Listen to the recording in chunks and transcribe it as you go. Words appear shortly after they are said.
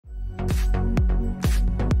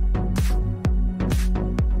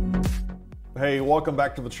Hey, welcome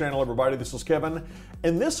back to the channel, everybody. This is Kevin,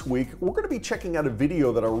 and this week we're going to be checking out a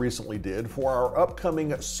video that I recently did for our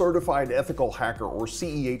upcoming Certified Ethical Hacker, or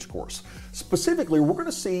CEH course. Specifically, we're going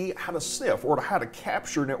to see how to sniff or how to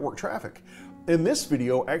capture network traffic. And this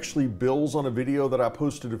video actually builds on a video that I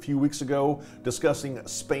posted a few weeks ago discussing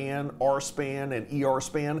SPAN, RSPAN, and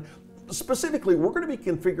ERSPAN. Specifically, we're going to be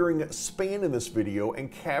configuring SPAN in this video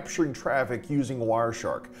and capturing traffic using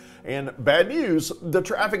Wireshark. And bad news, the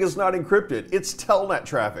traffic is not encrypted. It's Telnet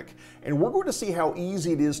traffic. And we're going to see how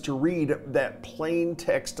easy it is to read that plain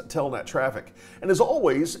text Telnet traffic. And as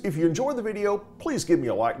always, if you enjoy the video, please give me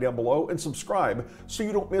a like down below and subscribe so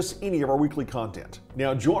you don't miss any of our weekly content.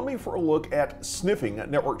 Now join me for a look at sniffing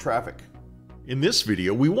network traffic. In this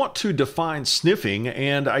video, we want to define sniffing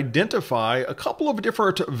and identify a couple of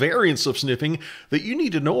different variants of sniffing that you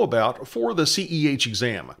need to know about for the CEH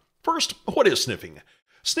exam. First, what is sniffing?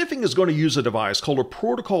 Sniffing is going to use a device called a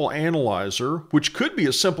protocol analyzer, which could be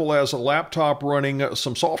as simple as a laptop running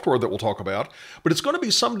some software that we'll talk about, but it's going to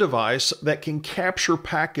be some device that can capture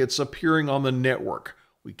packets appearing on the network.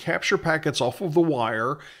 We capture packets off of the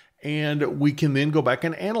wire, and we can then go back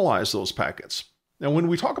and analyze those packets. Now, when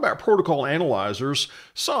we talk about protocol analyzers,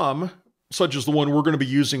 some, such as the one we're going to be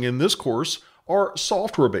using in this course, are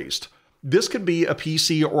software-based. This could be a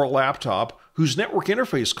PC or a laptop whose network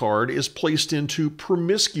interface card is placed into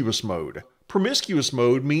promiscuous mode. Promiscuous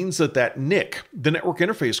mode means that NIC, the network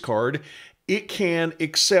interface card, it can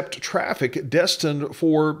accept traffic destined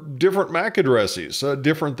for different MAC addresses,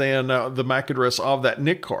 different than the MAC address of that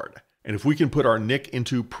NIC card. And if we can put our NIC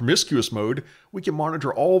into promiscuous mode, we can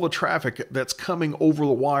monitor all the traffic that's coming over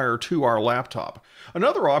the wire to our laptop.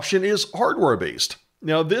 Another option is hardware-based.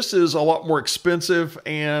 Now, this is a lot more expensive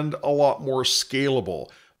and a lot more scalable.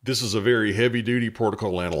 This is a very heavy-duty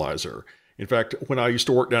protocol analyzer. In fact, when I used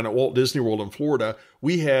to work down at Walt Disney World in Florida,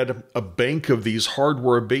 we had a bank of these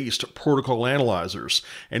hardware-based protocol analyzers.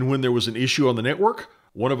 And when there was an issue on the network,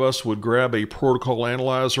 one of us would grab a protocol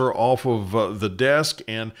analyzer off of the desk,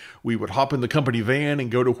 and we would hop in the company van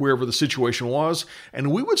and go to wherever the situation was,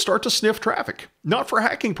 and we would start to sniff traffic. Not for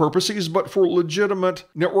hacking purposes, but for legitimate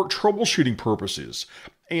network troubleshooting purposes.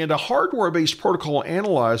 And a hardware-based protocol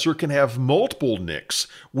analyzer can have multiple NICs.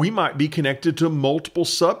 We might be connected to multiple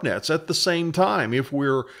subnets at the same time if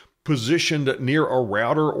we're positioned near a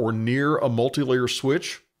router or near a multi-layer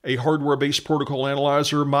switch. A hardware-based protocol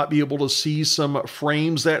analyzer might be able to see some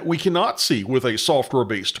frames that we cannot see with a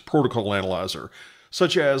software-based protocol analyzer,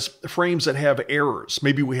 such as frames that have errors.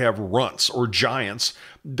 Maybe we have runts or giants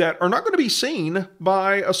that are not going to be seen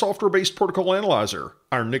by a software-based protocol analyzer.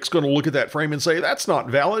 Our NIC's going to look at that frame and say, that's not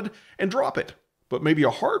valid, and drop it. But maybe a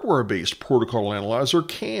hardware-based protocol analyzer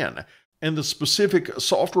can. And the specific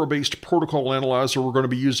software-based protocol analyzer we're going to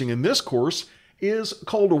be using in this course is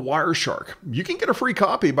called a Wireshark. You can get a free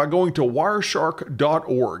copy by going to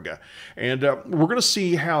wireshark.org. And we're going to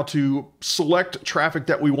see how to select traffic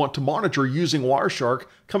that we want to monitor using Wireshark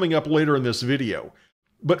coming up later in this video.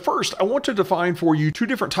 But first, I want to define for you two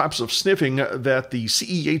different types of sniffing that the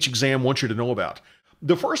CEH exam wants you to know about.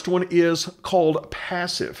 The first one is called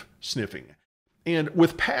passive sniffing. And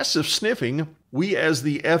with passive sniffing, we as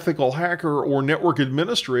the ethical hacker or network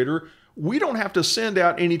administrator, we don't have to send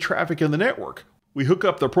out any traffic in the network. We hook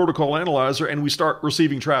up the protocol analyzer and we start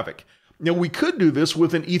receiving traffic. Now, we could do this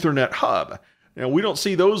with an Ethernet hub. Now, we don't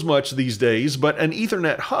see those much these days, but an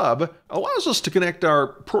Ethernet hub allows us to connect our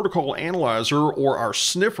protocol analyzer or our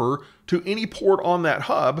sniffer to any port on that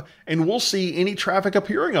hub, and we'll see any traffic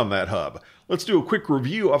appearing on that hub. Let's do a quick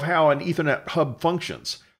review of how an Ethernet hub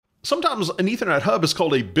functions. Sometimes an Ethernet hub is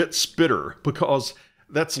called a bit splitter because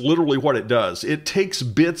that's literally what it does. It takes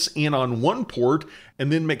bits in on one port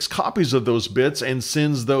and then makes copies of those bits and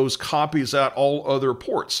sends those copies out all other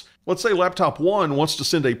ports. Let's say laptop 1 wants to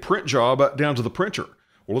send a print job down to the printer.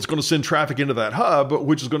 Well, it's going to send traffic into that hub,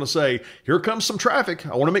 which is going to say, here comes some traffic.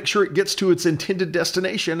 I want to make sure it gets to its intended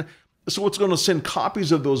destination. So it's going to send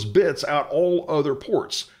copies of those bits out all other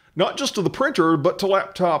ports, not just to the printer, but to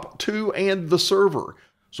laptop 2 and the server.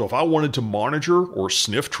 So if I wanted to monitor or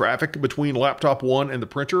sniff traffic between laptop 1 and the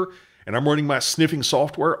printer, and I'm running my sniffing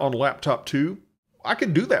software on laptop 2, I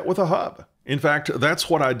could do that with a hub. In fact, that's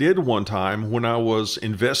what I did one time when I was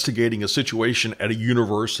investigating a situation at a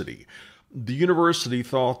university. The university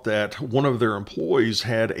thought that one of their employees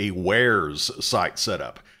had a wares site set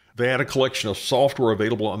up. They had a collection of software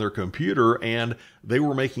available on their computer, and they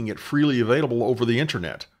were making it freely available over the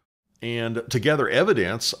internet. And to gather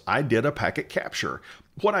evidence, I did a packet capture.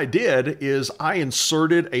 What I did is I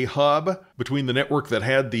inserted a hub between the network that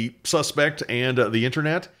had the suspect and the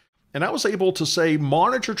internet, And I was able to say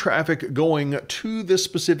monitor traffic going to this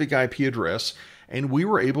specific IP address, and we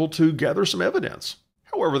were able to gather some evidence.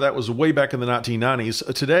 However, that was way back in the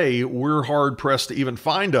 1990s. Today, we're hard-pressed to even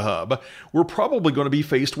find a hub. We're probably going to be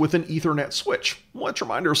faced with an Ethernet switch. Let's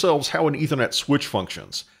remind ourselves how an Ethernet switch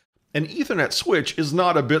functions. An Ethernet switch is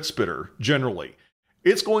not a bit splitter, generally.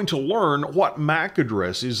 It's going to learn what MAC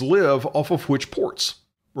addresses live off of which ports.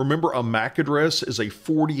 Remember, a MAC address is a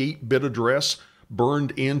 48-bit address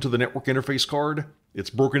burned into the network interface card. It's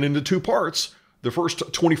broken into two parts. The first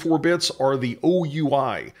 24 bits are the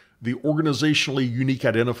OUI, the organizationally unique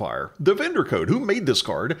identifier, the vendor code, who made this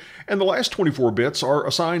card, and the last 24 bits are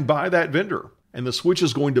assigned by that vendor. And the switch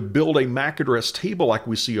is going to build a MAC address table like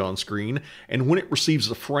we see on screen, and when it receives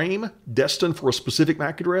a frame destined for a specific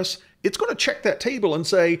MAC address, it's going to check that table and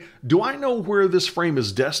say, do I know where this frame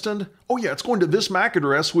is destined? Oh yeah, it's going to this MAC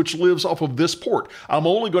address which lives off of this port. I'm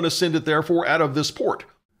only going to send it therefore out of this port.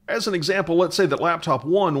 As an example, let's say that laptop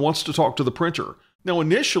 1 wants to talk to the printer. Now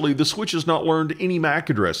initially, the switch has not learned any MAC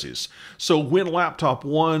addresses, so when laptop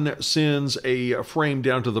 1 sends a frame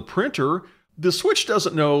down to the printer, the switch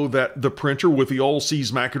doesn't know that the printer with the all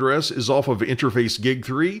C's MAC address is off of interface gig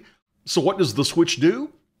 3. So what does the switch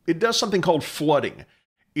do? It does something called flooding.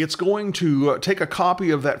 It's going to take a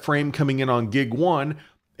copy of that frame coming in on gig 1,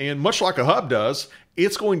 and much like a hub does,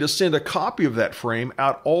 it's going to send a copy of that frame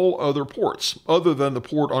out all other ports, other than the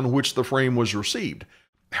port on which the frame was received.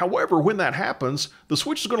 However, when that happens, the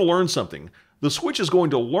switch is going to learn something. The switch is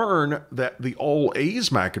going to learn that the all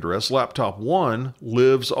A's MAC address, laptop 1,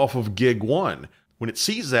 lives off of gig 1. When it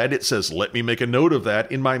sees that, it says, let me make a note of that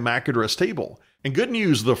in my MAC address table. And good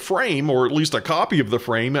news, the frame, or at least a copy of the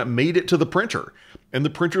frame, made it to the printer. And the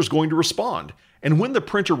printer is going to respond. And when the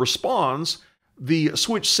printer responds, the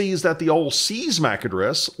switch sees that the all C's MAC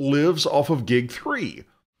address lives off of gig 3.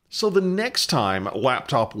 So the next time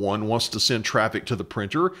laptop 1 wants to send traffic to the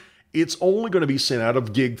printer, it's only going to be sent out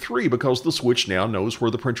of gig 3 because the switch now knows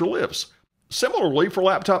where the printer lives. Similarly for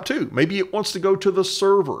laptop 2, maybe it wants to go to the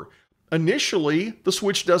server. Initially, the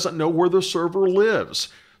switch doesn't know where the server lives,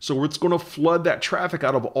 so it's going to flood that traffic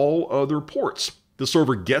out of all other ports. The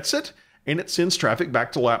server gets it, and it sends traffic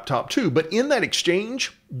back to laptop 2. But in that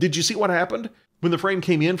exchange, did you see what happened? When the frame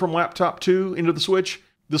came in from laptop 2 into the switch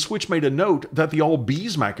made a note that the all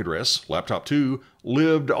B's MAC address, laptop 2,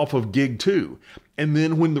 lived off of gig 2. And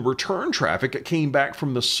then when the return traffic came back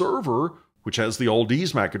from the server, which has the all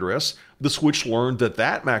D's MAC address, the switch learned that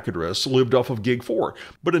that MAC address lived off of gig 4.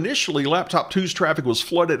 But initially, laptop 2's traffic was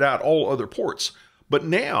flooded out all other ports. But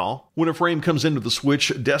now, when a frame comes into the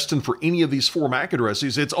switch destined for any of these 4 MAC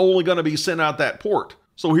addresses, it's only going to be sent out that port.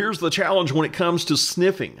 So here's the challenge when it comes to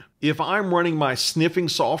sniffing. If I'm running my sniffing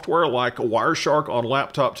software like Wireshark on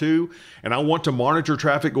laptop 2, and I want to monitor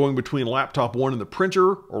traffic going between laptop 1 and the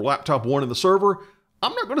printer, or laptop 1 and the server,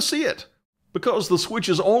 I'm not going to see it, because the switch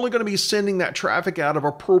is only going to be sending that traffic out of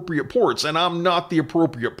appropriate ports, and I'm not the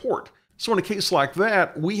appropriate port. So in a case like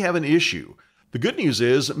that, we have an issue. The good news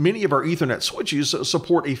is many of our Ethernet switches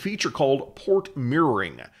support a feature called port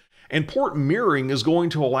mirroring. And port mirroring is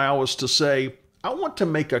going to allow us to say, I want to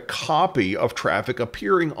make a copy of traffic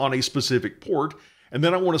appearing on a specific port, and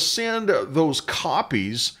then I want to send those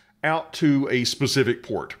copies out to a specific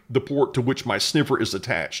port, the port to which my sniffer is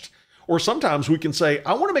attached. Or sometimes we can say,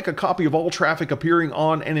 I want to make a copy of all traffic appearing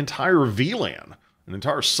on an entire VLAN, an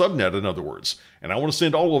entire subnet in other words, and I want to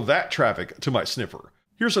send all of that traffic to my sniffer.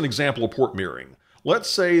 Here's an example of port mirroring. Let's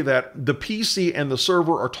say that the PC and the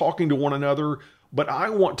server are talking to one another, but I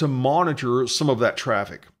want to monitor some of that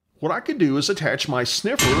traffic. What I could do is attach my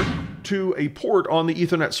sniffer to a port on the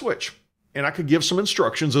Ethernet switch. And I could give some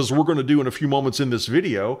instructions, as we're going to do in a few moments in this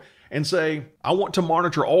video, and say, I want to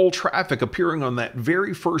monitor all traffic appearing on that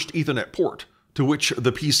very first Ethernet port to which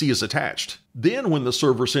the PC is attached. Then when the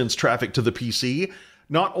server sends traffic to the PC,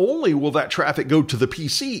 not only will that traffic go to the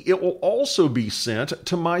PC, it will also be sent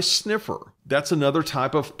to my sniffer. That's another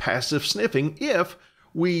type of passive sniffing if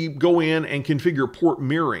we go in and configure port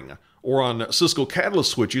mirroring. Or on Cisco Catalyst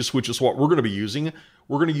switches, which is what we're going to be using,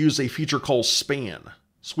 we're going to use a feature called SPAN,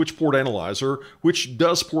 Switch Port Analyzer, which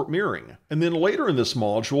does port mirroring. And then later in this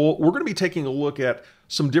module, we're going to be taking a look at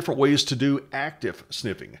some different ways to do active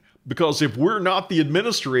sniffing. Because if we're not the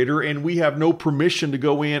administrator and we have no permission to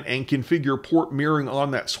go in and configure port mirroring on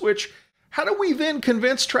that switch, how do we then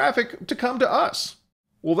convince traffic to come to us?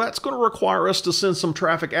 Well, that's going to require us to send some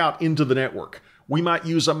traffic out into the network. We might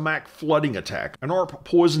use a MAC flooding attack, an ARP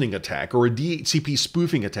poisoning attack, or a DHCP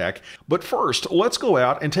spoofing attack. But first, let's go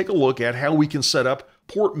out and take a look at how we can set up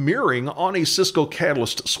port mirroring on a Cisco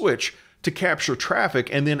Catalyst switch to capture traffic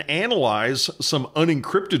and then analyze some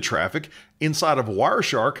unencrypted traffic inside of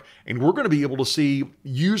Wireshark, and we're going to be able to see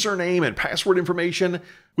username and password information,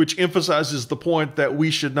 which emphasizes the point that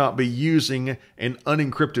we should not be using an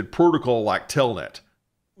unencrypted protocol like Telnet.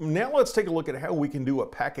 Now let's take a look at how we can do a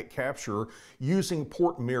packet capture using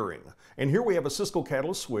port mirroring. And here we have a Cisco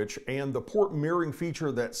Catalyst switch, and the port mirroring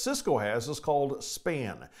feature that Cisco has is called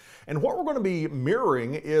span. And what we're going to be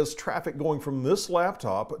mirroring is traffic going from this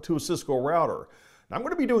laptop to a Cisco router. Now, I'm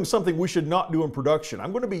going to be doing something we should not do in production.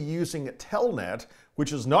 I'm going to be using Telnet,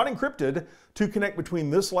 which is not encrypted, to connect between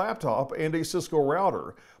this laptop and a Cisco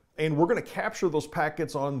router. And we're going to capture those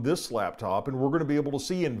packets on this laptop, and we're going to be able to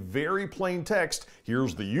see in very plain text,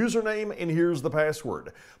 here's the username and here's the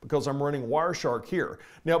password, because I'm running Wireshark here.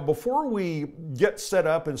 Now, before we get set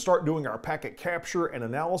up and start doing our packet capture and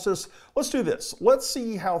analysis, let's do this. Let's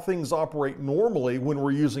see how things operate normally when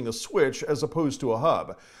we're using a switch as opposed to a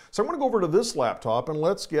hub. So I'm going to go over to this laptop and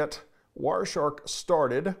let's get Wireshark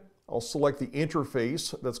started. I'll select the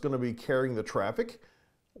interface that's going to be carrying the traffic.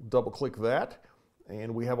 Double click that.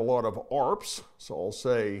 And we have a lot of ARPs, so I'll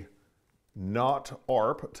say not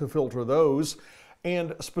ARP to filter those.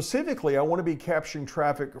 And specifically, I want to be capturing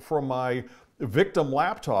traffic from my victim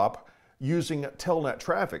laptop using Telnet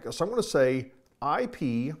traffic. So I'm going to say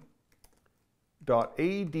ip.addr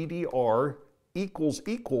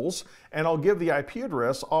equals, and I'll give the IP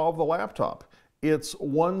address of the laptop. It's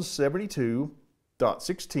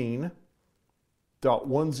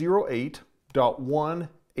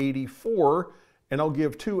 172.16.108.184. and I'll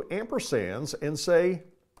give 2 ampersands and say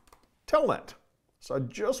Telnet. So I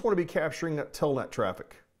just want to be capturing Telnet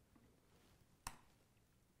traffic.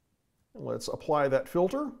 Let's apply that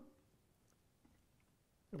filter.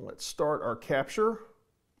 And let's start our capture,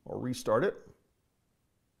 or restart it.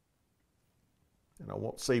 And I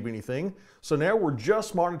won't save anything. So now we're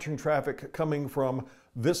just monitoring traffic coming from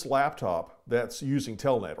this laptop that's using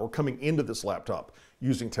Telnet, or coming into this laptop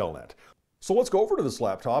using Telnet. So let's go over to this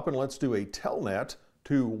laptop and let's do a Telnet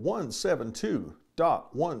to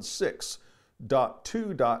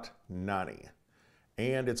 172.16.2.90.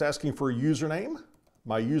 And it's asking for a username.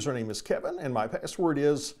 My username is Kevin and my password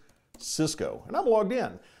is Cisco. And I'm logged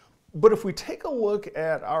in. But if we take a look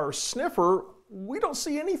at our sniffer, we don't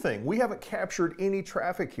see anything. We haven't captured any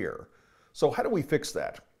traffic here. So how do we fix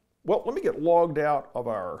that? Well, let me get logged out of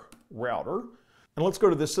our router. And let's go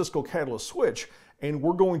to this Cisco Catalyst switch, and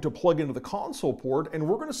we're going to plug into the console port, and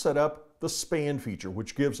we're going to set up the span feature,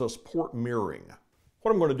 which gives us port mirroring.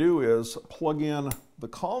 What I'm going to do is plug in the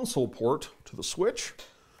console port to the switch,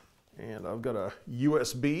 and I've got a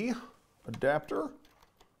USB adapter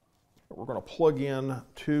that we're going to plug in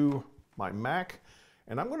to my Mac,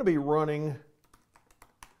 and I'm going to be running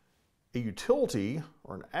a utility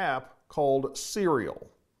or an app called Serial.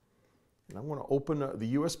 And I'm going to open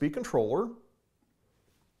the USB controller.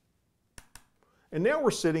 And now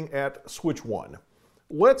we're sitting at switch 1.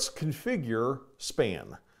 Let's configure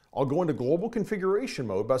span. I'll go into global configuration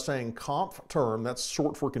mode by saying conf term, that's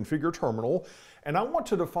short for configure terminal, and I want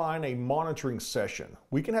to define a monitoring session.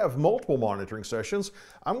 We can have multiple monitoring sessions.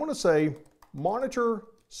 I'm going to say monitor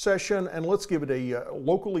session, and let's give it a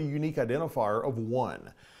locally unique identifier of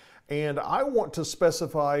 1. And I want to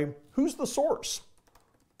specify who's the source.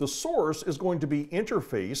 The source is going to be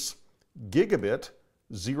interface gigabit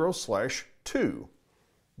 0/2.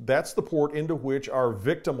 That's the port into which our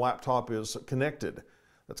victim laptop is connected.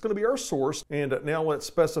 That's going to be our source. And now let's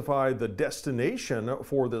specify the destination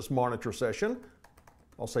for this monitor session.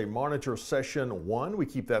 I'll say monitor session 1. We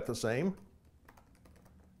keep that the same.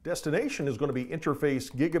 Destination is going to be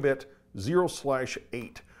interface gigabit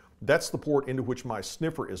 0/8. That's the port into which my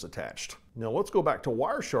sniffer is attached. Now let's go back to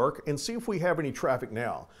Wireshark and see if we have any traffic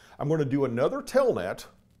now. I'm going to do another telnet.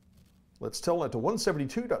 Let's telnet to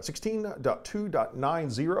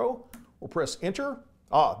 172.16.2.90. We'll press enter.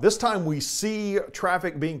 This time we see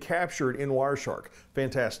traffic being captured in Wireshark.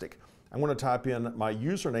 Fantastic. I'm going to type in my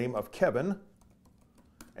username of Kevin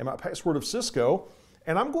and my password of Cisco,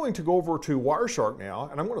 and I'm going to go over to Wireshark now,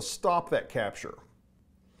 and I'm going to stop that capture.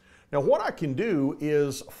 Now what I can do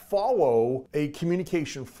is follow a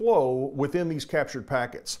communication flow within these captured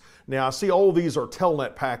packets. Now I see all of these are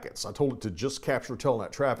Telnet packets. I told it to just capture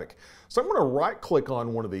Telnet traffic. So I'm going to right click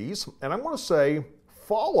on one of these and I'm going to say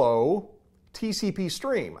follow TCP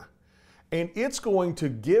stream. And it's going to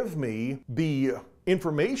give me the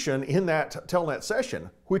information in that Telnet session,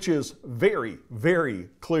 which is very, very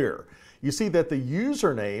clear. You see that the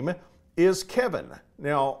username is Kevin.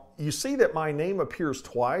 Now, you see that my name appears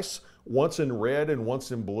twice, once in red and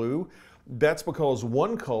once in blue. That's because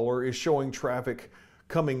one color is showing traffic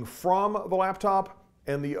coming from the laptop,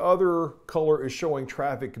 and the other color is showing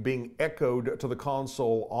traffic being echoed to the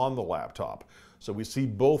console on the laptop. So we see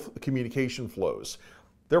both communication flows.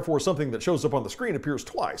 Therefore, something that shows up on the screen appears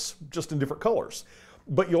twice, just in different colors.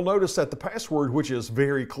 But you'll notice that the password, which is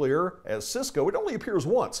very clear as Cisco, it only appears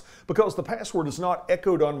once because the password is not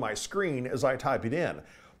echoed on my screen as I type it in.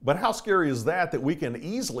 But how scary is that we can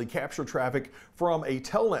easily capture traffic from a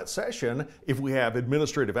Telnet session if we have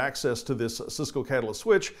administrative access to this Cisco Catalyst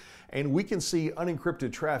switch, and we can see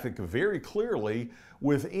unencrypted traffic very clearly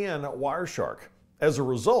within Wireshark. As a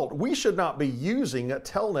result, we should not be using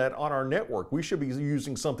Telnet on our network. We should be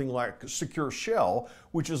using something like Secure Shell,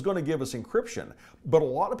 which is going to give us encryption. But a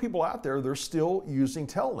lot of people out there, they're still using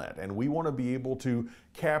Telnet, and we want to be able to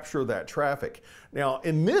capture that traffic. Now,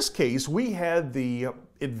 in this case, we had the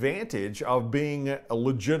advantage of being a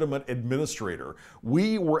legitimate administrator.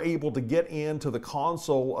 We were able to get into the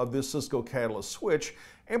console of this Cisco Catalyst switch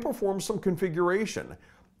and perform some configuration.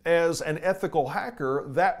 As an ethical hacker,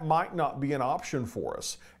 that might not be an option for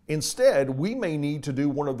us. Instead, we may need to do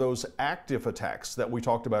one of those active attacks that we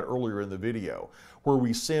talked about earlier in the video, where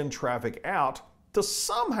we send traffic out to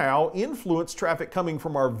somehow influence traffic coming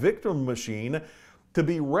from our victim machine to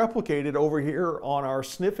be replicated over here on our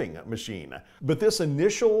sniffing machine. But this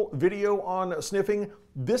initial video on sniffing,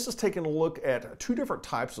 this is taking a look at two different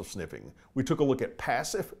types of sniffing. We took a look at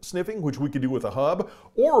passive sniffing, which we could do with a hub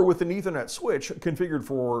or with an Ethernet switch configured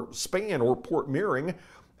for span or port mirroring,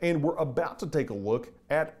 and we're about to take a look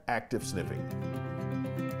at active sniffing.